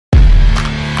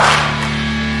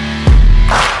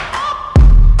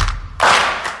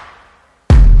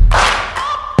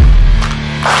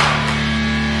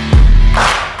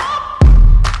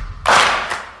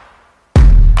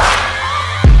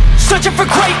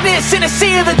greatness in a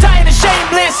sea of the dying and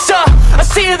shameless, a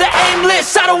sea of the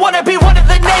aimless. I don't wanna be one of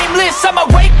the nameless. I'ma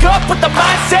wake up with the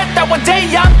mindset that one day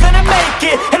I'm gonna make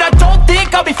it. And I don't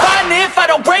think I'll be fine if I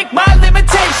don't break my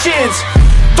limitations.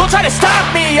 Don't try to stop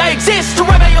me, I exist to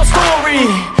write my own story.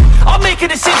 I'll make a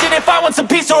decision if I want some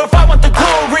peace or if I want the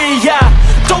glory. Yeah,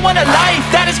 don't want a life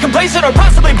that is complacent or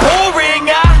possibly boring.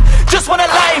 I just want a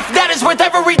life that is worth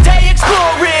every day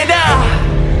exploring.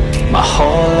 My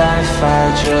whole life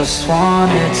I just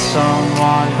wanted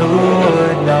someone who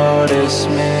would notice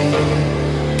me.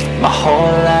 My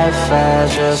whole life I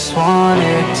just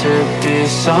wanted to be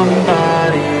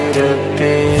somebody to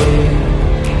be.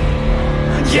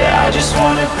 Yeah, I just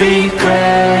wanna be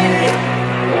great.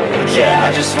 Yeah,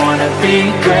 I just wanna be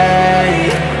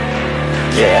great.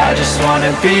 Yeah, I just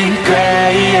wanna be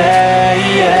great. Yeah,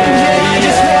 yeah, yeah, I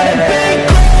just wanna be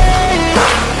great.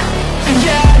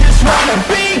 Yeah, I just wanna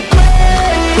be great.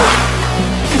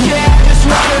 Yeah, I just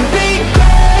wanna be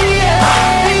great. Yeah,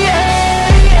 yeah,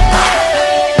 yeah,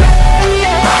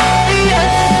 yeah,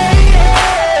 yeah.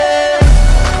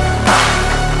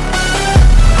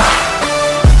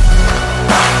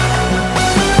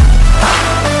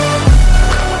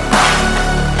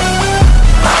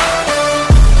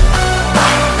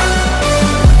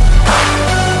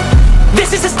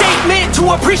 This is a statement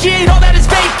to appreciate all that is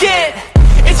vacant.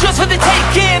 It's just for the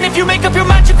taking. If you make up your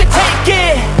mind, you can take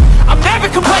it. I'm never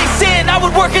complacent. I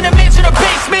would work in a mansion or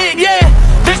basement. Yeah,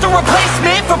 there's no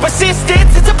replacement for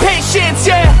persistence. It's a patience.